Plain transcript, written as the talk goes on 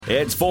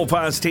It's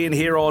 10:04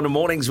 here on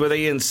Mornings with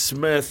Ian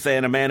Smith,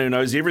 and a man who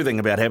knows everything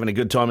about having a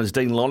good time is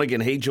Dean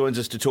Lonergan. He joins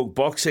us to talk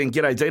boxing.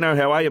 G'day, Dino.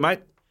 How are you, mate?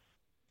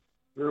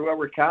 Very well,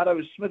 Ricardo.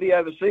 Is Smithy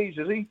overseas,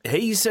 is he?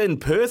 He's in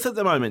Perth at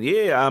the moment,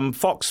 yeah.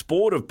 Fox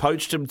Sport have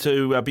poached him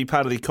to be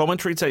part of the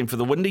commentary team for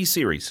the Windy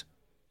series.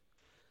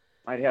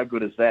 Mate, how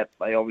good is that?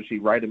 They obviously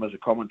rate him as a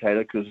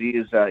commentator because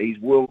he's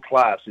world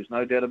class. There's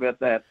no doubt about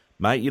that.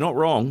 Mate, you're not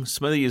wrong.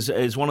 Smithy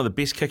is one of the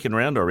best kicking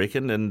around, I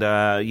reckon, and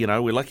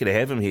we're lucky to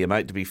have him here,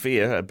 mate, to be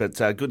fair, but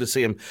good to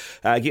see him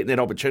getting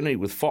that opportunity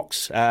with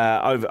Fox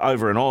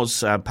over in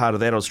Oz, part of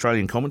that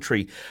Australian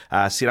commentary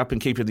set up and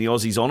keeping the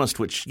Aussies honest,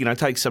 which,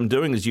 takes some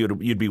doing, as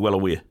you'd be well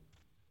aware.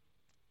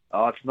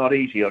 Oh, it's not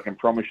easy, I can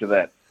promise you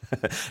that.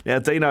 Now,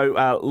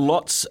 Dino,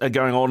 lots are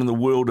going on in the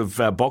world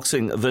of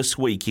boxing this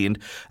weekend.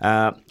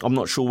 I'm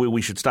not sure where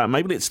we should start.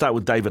 Maybe let's start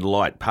with David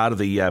Light, part of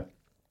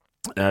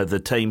the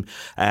team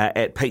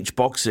at Peach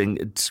Boxing.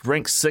 It's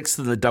ranked 6th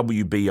in the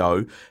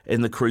WBO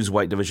in the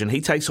cruiserweight division.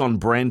 He takes on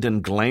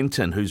Brandon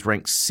Glanton, who's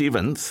ranked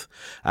 7th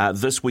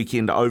this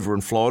weekend over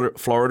in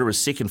Florida. His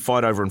second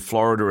fight over in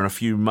Florida in a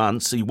few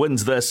months. He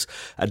wins this.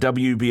 A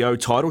WBO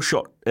title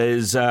shot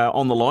is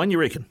on the line, you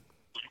reckon?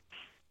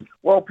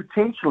 Well,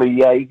 potentially,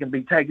 he can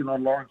be taken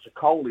on Lawrence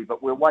Okoli,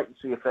 but we'll wait and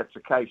see if that's the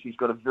case. He's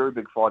got a very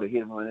big fight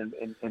ahead of him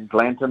in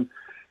Glanton.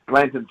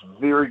 Glanton's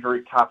very,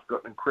 very tough,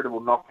 got an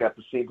incredible knockout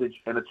percentage,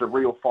 and it's a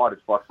real fight.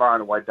 It's by far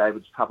and away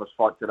David's toughest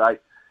fight to date.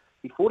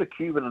 He fought a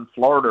Cuban in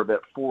Florida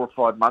about 4 or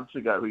 5 months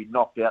ago who he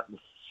knocked out in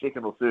the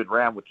second or third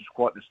round, which is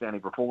quite an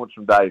outstanding performance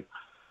from Dave.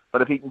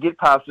 But if he can get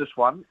past this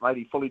one, mate,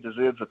 he fully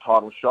deserves a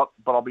title shot.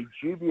 But I'll be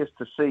dubious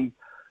to see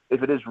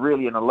if it is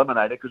really an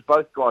eliminator, because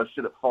both guys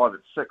sit at 5 at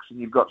 6, and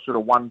you've got sort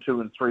of 1, 2,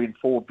 and 3, and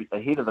 4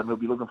 ahead of them who'll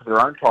be looking for their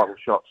own title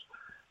shots.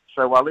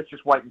 So let's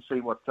just wait and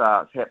see what's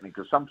happening,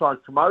 because sometimes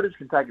promoters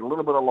can take a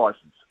little bit of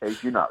license,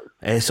 as you know.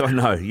 Yes, I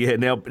know. Yeah.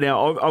 Now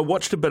I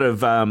watched a bit of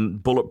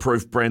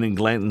Bulletproof Brandon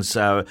Glanton's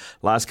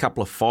last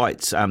couple of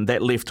fights.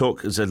 That left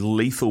hook is a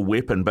lethal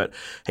weapon, but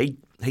he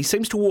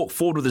seems to walk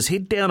forward with his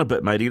head down a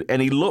bit, mate.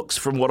 And he looks,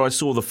 from what I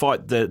saw,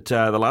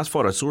 the last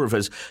fight I saw of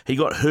his, he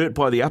got hurt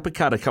by the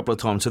uppercut a couple of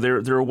times. So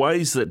there are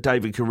ways that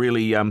David can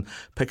really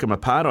pick him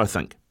apart, I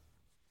think.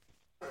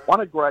 One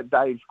of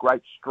Dave's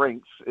great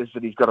strengths is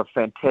that he's got a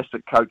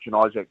fantastic coach in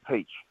Isaac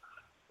Peach.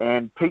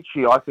 And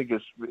Peachy, I think,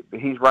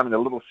 he's running a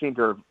little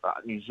centre of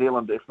New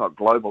Zealand, if not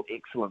global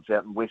excellence,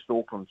 out in West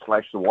Auckland /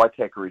 the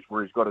Waitakaries,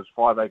 where he's got his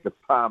 5-acre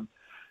farm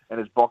and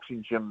his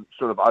boxing gym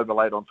sort of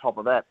overlaid on top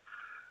of that.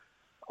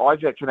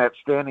 Isaac's an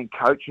outstanding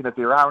coach, and if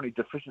there are any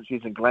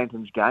deficiencies in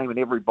Glanton's game, and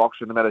every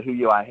boxer, no matter who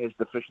you are, has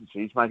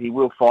deficiencies, mate, he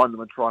will find them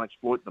and try and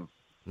exploit them.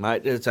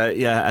 Mate, it's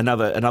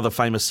another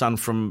famous son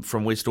from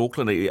West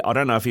Auckland. I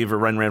don't know if he ever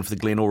ran around for the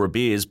Glen Ora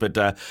Bears, but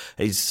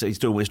he's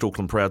doing West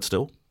Auckland proud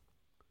still.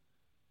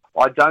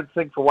 I don't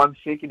think for 1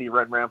 second he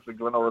ran around for the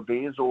Glen Ora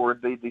Bears, or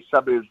indeed the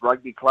Suburbs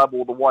Rugby Club,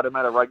 or the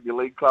Waitemata Rugby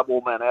League Club,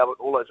 or Mount Albert,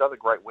 all those other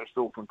great West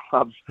Auckland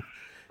clubs.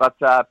 But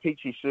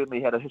Peachy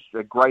certainly had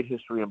a great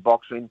history in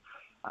boxing.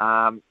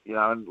 And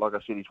like I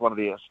said, he's one of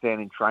the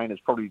outstanding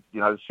trainers, probably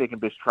the second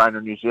best trainer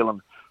in New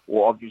Zealand,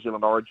 or of New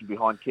Zealand origin,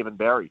 behind Kevin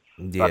Barry.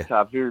 Yeah.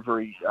 But very,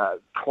 very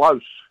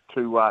close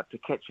to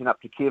catching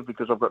up to Kev,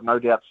 because I've got no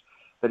doubts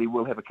that he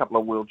will have a couple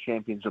of world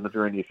champions in the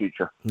very near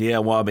future. Yeah,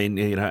 well, I mean,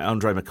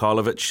 Andrei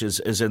Mikhailovich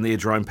is in there,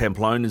 Jerome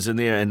Pamplone is in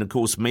there, and of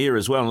course Mia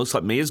as well. And it looks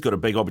like Mia's got a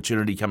big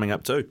opportunity coming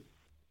up too.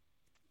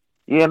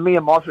 Yeah,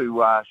 Mia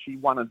Motu, she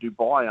won in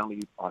Dubai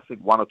only, I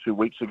think, 1 or 2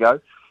 weeks ago.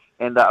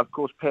 And, of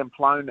course,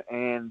 Pamplone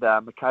and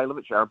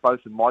Mikhailovich are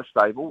both in my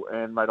stable.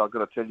 And, mate, I've got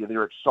to tell you,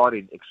 they're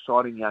exciting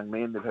young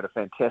men. They've had a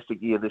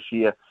fantastic year this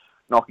year,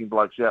 knocking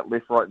blokes out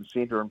left, right and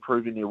centre,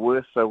 improving their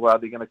worth. So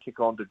they're going to kick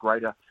on to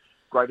greater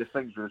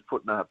things. We're just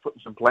putting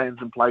some plans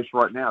in place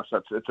right now.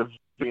 So it's a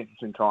very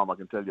interesting time, I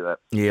can tell you that.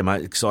 Yeah,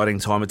 mate, exciting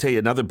time. I tell you,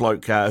 another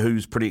bloke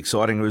who's pretty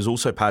exciting, who's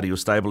also part of your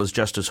stable, is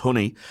Justice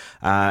Huni.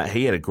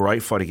 He had a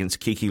great fight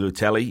against Kiki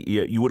Lutali.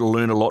 You would have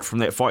learned a lot from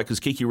that fight, because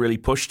Kiki really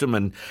pushed him,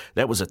 and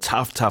that was a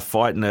tough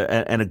fight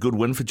and a good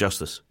win for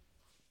Justice.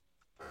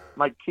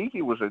 Mate,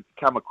 Kiki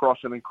come across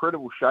in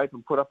incredible shape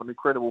and put up an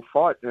incredible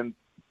fight. And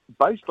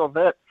based on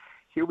that,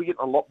 he'll be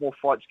getting a lot more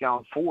fights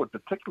going forward,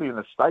 particularly in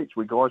the States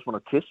where guys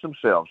want to test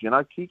themselves.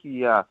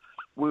 Kiki,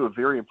 we were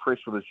very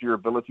impressed with his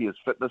durability, his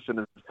fitness,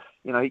 and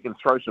he can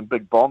throw some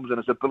big bombs, and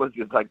his ability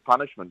to take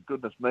punishment.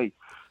 Goodness me,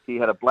 he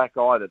had a black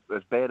eye that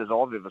as bad as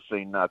I've ever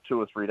seen 2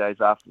 or 3 days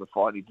after the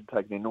fight. He did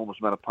take an enormous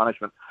amount of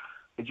punishment.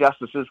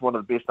 Justice is one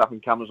of the best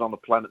up-and-comers on the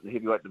planet in the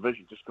heavyweight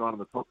division, just gone in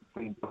the top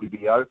 15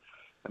 WBO.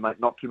 And,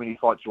 mate, not too many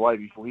fights away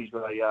before he's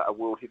got a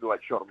world heavyweight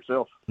shot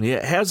himself.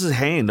 Yeah, how's his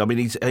hand? I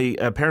mean, he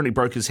apparently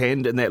broke his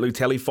hand in that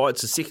Lutali fight.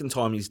 It's the second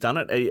time he's done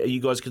it. Are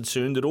you guys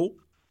concerned at all?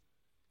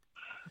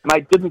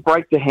 Mate, didn't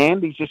break the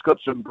hand. He's just got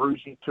some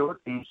bruising to it.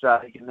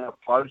 He can now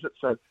close it.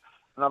 So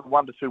another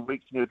 1 to 2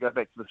 weeks, and he'll go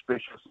back to the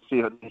specialist to see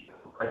if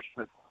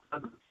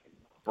it's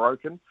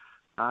broken.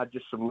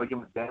 Just some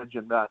ligament damage,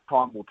 and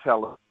time will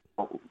tell,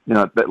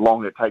 that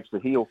long it takes to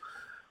heal.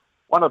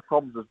 One of the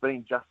problems has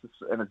been Justice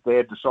and his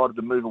dad decided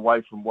to move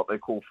away from what they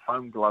call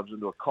foam gloves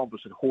into a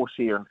composite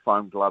horsehair and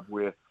foam glove,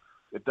 where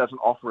it doesn't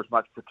offer as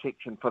much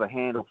protection for the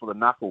hand or for the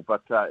knuckle,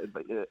 but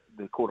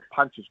they're called a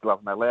puncher's glove,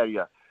 and they allow you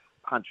to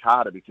punch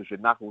harder because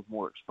your knuckle's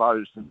more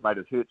exposed and made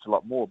it hurts a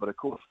lot more. But of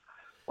course,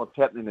 what's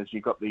happening is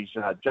you've got these,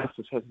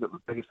 Justice has got the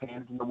biggest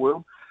hands in the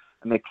world,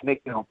 and they're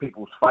connecting on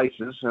people's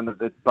faces, and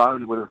it's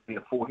bone, whether it be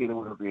a forehead or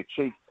whether it be a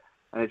cheek,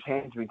 and his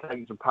hands have been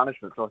taking some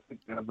punishment. So I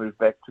think they're going to move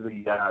back to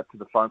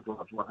the foam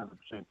gloves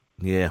 100%.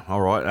 Yeah,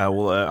 all right.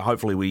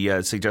 Hopefully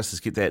we see Justice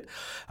get that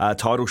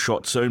title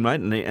shot soon,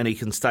 mate, and he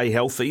can stay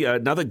healthy.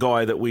 Another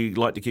guy that we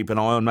like to keep an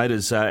eye on, mate,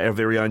 is our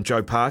very own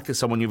Joe Parker,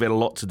 someone you've had a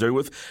lot to do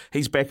with.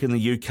 He's back in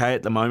the UK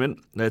at the moment.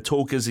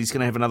 Talk is he's going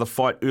to have another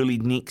fight early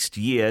next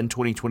year in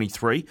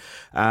 2023.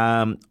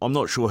 I'm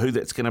not sure who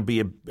that's going to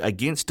be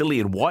against.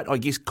 Dillian Whyte, I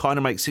guess, kind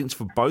of makes sense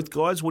for both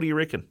guys. What do you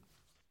reckon?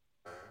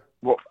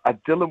 Well, a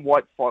Dillian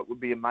Whyte fight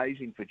would be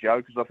amazing for Joe,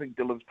 because I think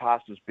Dillian's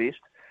past his best,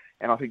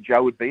 and I think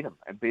Joe would beat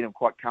him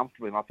quite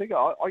comfortably. And I think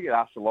I get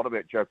asked a lot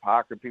about Joe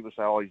Parker, and people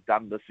say, "Oh, he's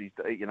done this, he's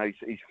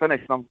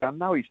finished." And I'm going,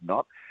 "No, he's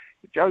not.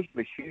 Joe's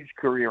got a huge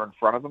career in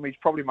front of him. He's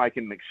probably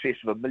making in excess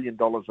of $1 million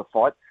a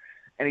fight,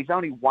 and he's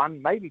only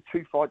one, maybe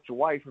two fights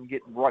away from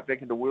getting right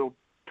back into world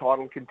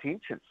title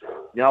contention.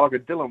 Like a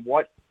Dillian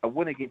Whyte, a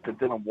win against a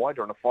Dillian Whyte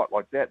or in a fight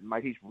like that,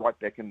 mate, he's right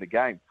back in the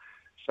game."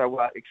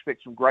 So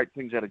expect some great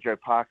things out of Joe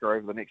Parker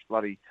over the next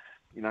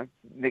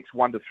next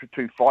 1 to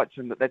 2 fights,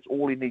 and that's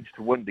all he needs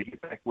to win to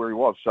get back where he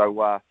was.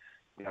 So,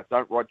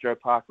 don't write Joe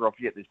Parker off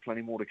yet. There's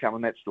plenty more to come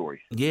in that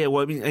story. Yeah,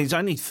 well, I mean, he's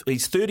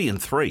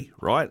 30-3,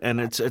 right?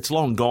 And it's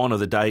long gone are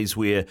the days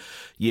where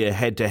you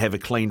had to have a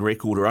clean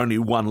record or only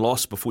one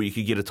loss before you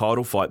could get a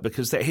title fight,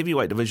 because that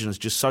heavyweight division is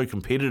just so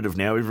competitive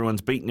now.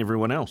 Everyone's beating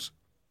everyone else.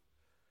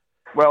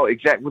 Well,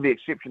 exactly, with the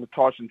exception of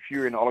Tyson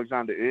Fury and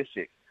Alexander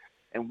Usyk.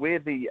 And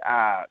where you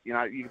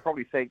can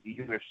probably thank the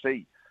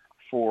UFC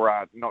for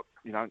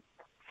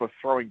for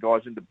throwing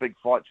guys into big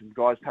fights, and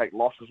guys take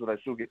losses where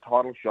they still get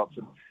title shots.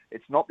 And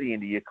it's not the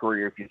end of your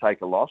career if you take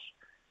a loss,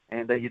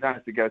 and you don't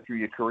have to go through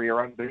your career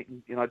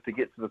unbeaten, to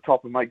get to the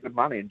top and make good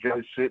money. And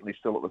Joe's certainly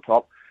still at the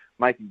top,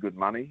 making good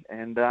money.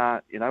 And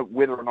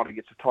whether or not he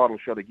gets a title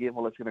shot again,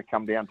 well, it's going to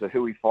come down to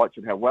who he fights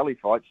and how well he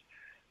fights.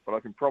 But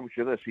I can promise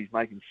you this: he's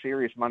making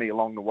serious money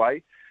along the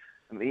way.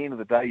 And at the end of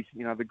the day,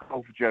 the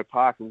goal for Joe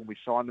Parker when we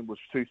signed him was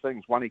two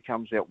things. One, he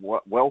comes out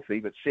wealthy,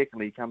 but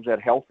secondly, he comes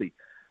out healthy.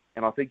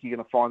 And I think you're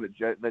going to find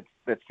that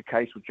that's the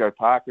case with Joe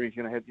Parker. He's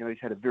going to have,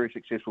 he's had a very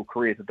successful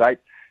career to date.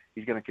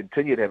 He's going to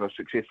continue to have a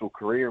successful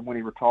career, and when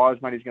he retires,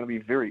 mate, he's going to be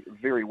very,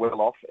 very well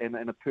off, and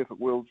in a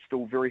perfect world,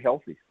 still very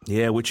healthy.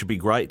 Yeah, which would be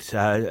great.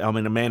 I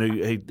mean, a man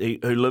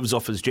who lives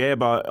off his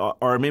jab. I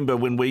remember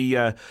when we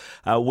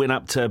went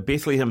up to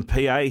Bethlehem,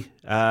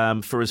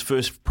 PA, for his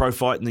first pro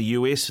fight in the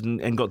US,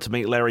 and got to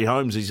meet Larry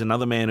Holmes. He's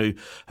another man who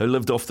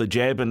lived off the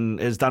jab and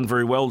has done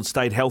very well and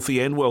stayed healthy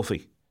and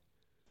wealthy.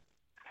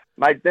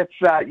 Mate, that's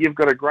you've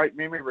got a great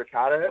memory,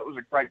 Ricardo. That was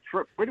a great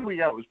trip. Where did we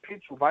go? It was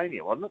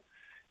Pennsylvania, wasn't it?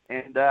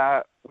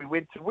 And we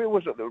went to, where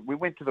was it? We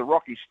went to the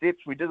Rocky Steps.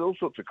 We did all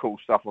sorts of cool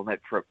stuff on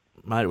that trip.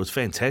 Mate, it was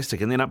fantastic.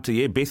 And then up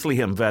to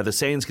Bethlehem, the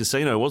Sands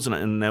Casino, wasn't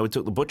it? And we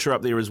took the Butcher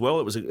up there as well.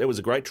 It was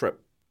a great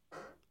trip.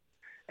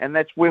 And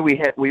that's where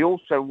we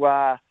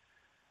also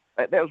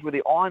that was where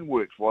the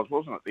ironworks was,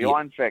 wasn't it? The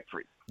iron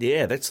factory.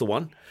 Yeah, that's the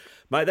one.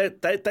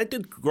 Mate, they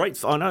did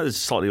great. I know this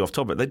is slightly off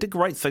topic. They did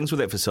great things with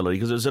that facility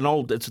because it was an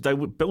old. They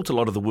built a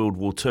lot of the World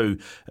War II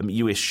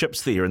US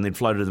ships there and then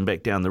floated them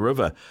back down the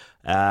river.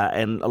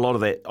 And a lot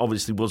of that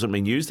obviously wasn't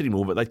being used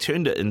anymore, but they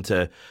turned it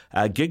into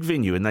a gig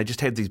venue, and they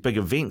just had these big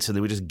events, and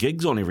there were just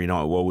gigs on every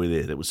night while we were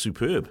there. That was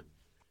superb.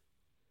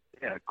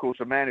 Yeah, of course,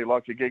 a man who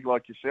likes a gig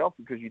like yourself,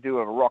 because you do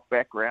have a rock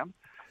background.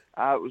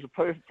 It was a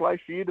perfect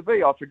place for you to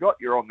be. I forgot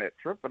you're on that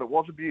trip, but it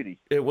was a beauty.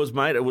 It was,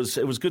 mate. It was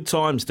good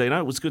times, Dino.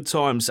 It was good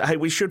times. Hey,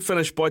 we should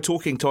finish by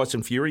talking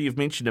Tyson Fury. You've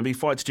mentioned him. He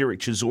fights Derek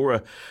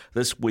Chisora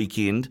this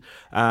weekend.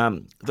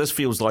 This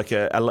feels like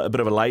a bit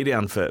of a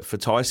laydown for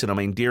Tyson. I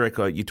mean, Derek,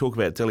 you talk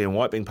about Dillian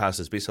Whyte being past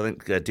his best. I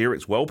think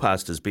Derek's well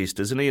past his best,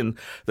 isn't he? And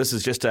this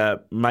is just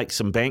to make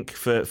some bank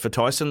for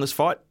Tyson, this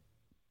fight?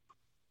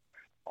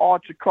 Oh,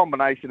 it's a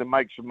combination to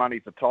make some money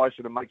for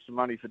Tyson and make some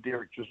money for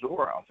Derek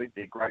Chisora. I think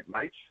they're great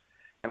mates.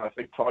 And I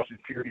think Tyson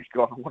Fury's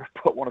got,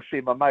 I want to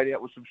see my mate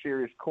out with some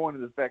serious coin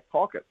in his back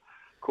pocket.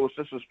 Of course,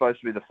 this was supposed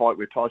to be the fight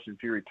where Tyson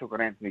Fury took on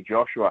Anthony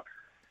Joshua.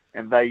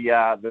 And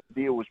the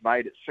deal was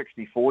made at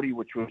 60-40,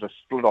 which was a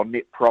split on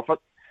net profit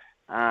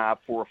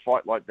for a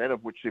fight like that,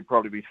 of which there'd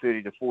probably be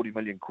 30 to 40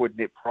 million quid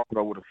net profit,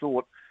 I would have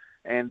thought.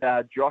 And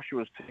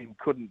Joshua's team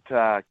couldn't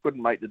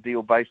make the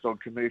deal based on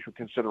commercial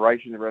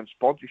consideration around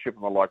sponsorship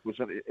and the like.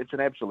 It's an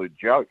absolute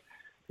joke,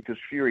 because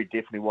Fury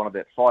definitely wanted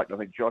that fight. And I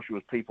think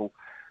Joshua's people,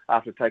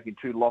 after taking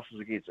 2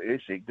 losses against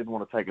Usyk, didn't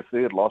want to take a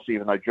third loss,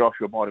 even though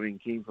Joshua might have been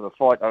keen for the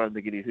fight. I don't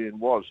think Eddie Hearn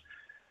was.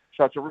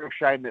 So it's a real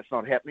shame that's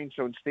not happening.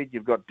 So instead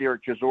you've got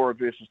Derek Chisora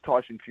versus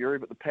Tyson Fury,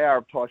 but the power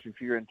of Tyson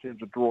Fury in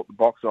terms of draw at the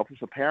box office,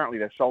 apparently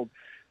they sold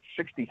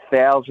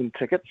 60,000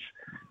 tickets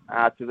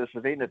to this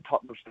event at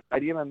Tottenham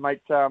Stadium, and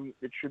mate,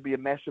 it should be a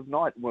massive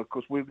night. Well, of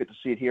course, we'll get to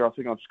see it here, I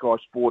think, on Sky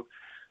Sport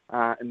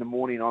in the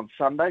morning on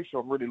Sunday, so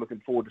I'm really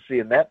looking forward to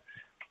seeing that.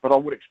 But I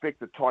would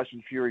expect that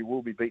Tyson Fury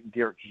will be beating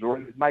Derek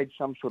Chisora. They've made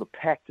some sort of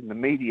pact in the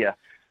media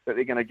that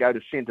they're going to go to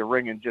centre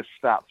ring and just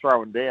start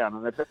throwing down.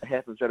 And if that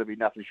happens, that'll be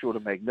nothing short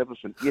of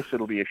magnificent. Yes,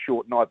 it'll be a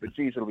short night, but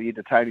geez, it'll be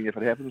entertaining if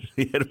it happens.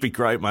 Yeah, it'll be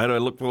great, mate. I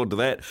look forward to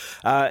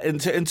that.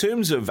 In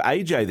terms of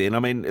AJ then, I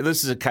mean,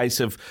 this is a case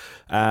of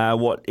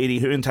Eddie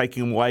Hearn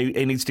taking away.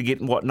 He needs to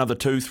get, another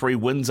 2-3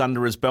 wins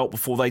under his belt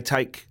before they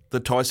take the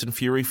Tyson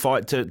Fury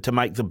fight to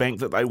make the bank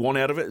that they want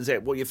out of it. Is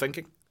that what you're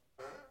thinking?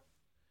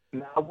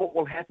 Now, what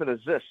will happen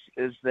is this,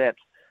 is that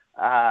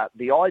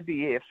the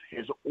IBF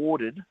has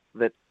ordered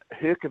that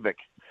Hrgović,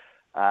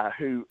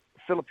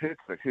 Filip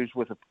Hrgović, who's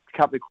with a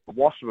company called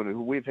Wasserman,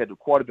 who we've had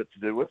quite a bit to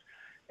do with,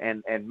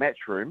 and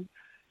Matchroom,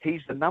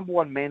 he's the number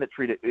one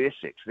mandatory to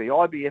Usyk. The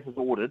IBF has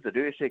ordered that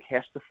Usyk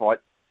has to fight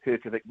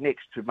Hrgović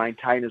next to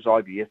maintain his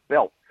IBF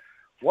belt.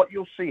 What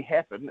you'll see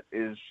happen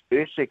is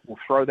Usyk will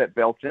throw that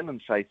belt in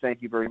and say,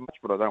 thank you very much,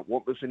 but I don't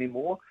want this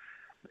anymore.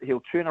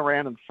 He'll turn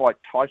around and fight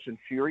Tyson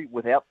Fury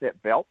without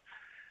that belt,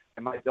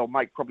 and they'll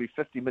make probably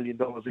 $50 million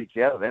each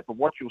out of that. But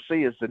what you'll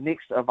see is the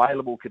next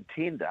available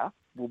contender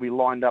will be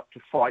lined up to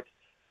fight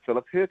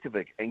Filip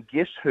Hrgović. And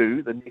guess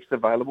who the next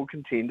available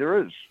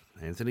contender is?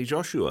 Anthony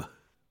Joshua.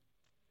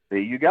 There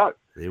you go.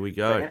 There we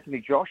go. So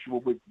Anthony Joshua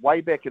will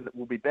be back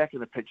in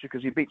the picture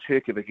because he beats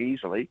Hrgović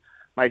easily.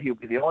 Mate, he'll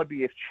be the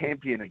IBF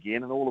champion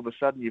again, and all of a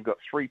sudden you've got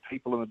three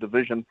people in the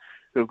division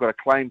who have got a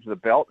claim to the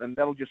belt, and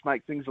that'll just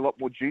make things a lot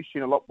more juicy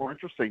and a lot more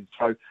interesting.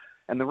 So,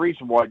 and the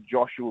reason why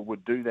Joshua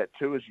would do that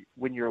too is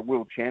when you're a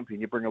world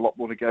champion, you bring a lot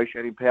more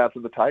negotiating power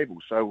to the table.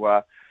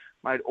 So,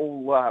 mate,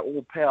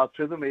 all power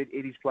to them.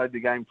 Eddie's played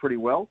the game pretty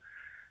well.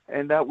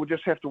 And we'll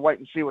just have to wait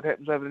and see what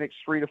happens over the next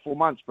 3 to 4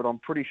 months. But I'm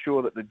pretty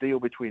sure that the deal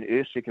between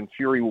Usyk and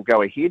Fury will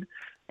go ahead,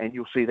 and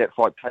you'll see that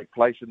fight take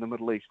place in the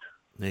Middle East.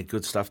 Yeah,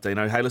 good stuff,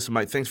 Dino. Hey, listen,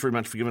 mate, thanks very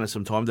much for giving us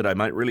some time today,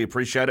 mate. Really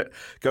appreciate it.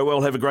 Go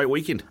well. Have a great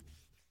weekend.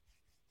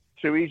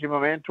 Too easy, my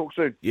man. Talk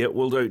soon. Yeah,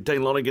 we'll do.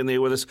 Dean Lonergan there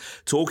with us,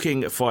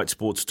 talking fight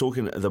sports,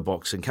 talking the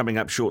boxing. Coming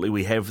up shortly,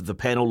 we have the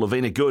panel.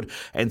 Lavina Good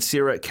and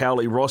Sarah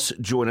Cowley-Ross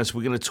join us.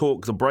 We're going to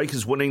talk the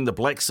Breakers winning, the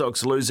Black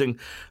Sox losing,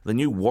 the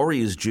new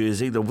Warriors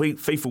jersey, the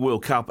FIFA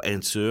World Cup,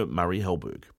 and Sir Murray Helberg.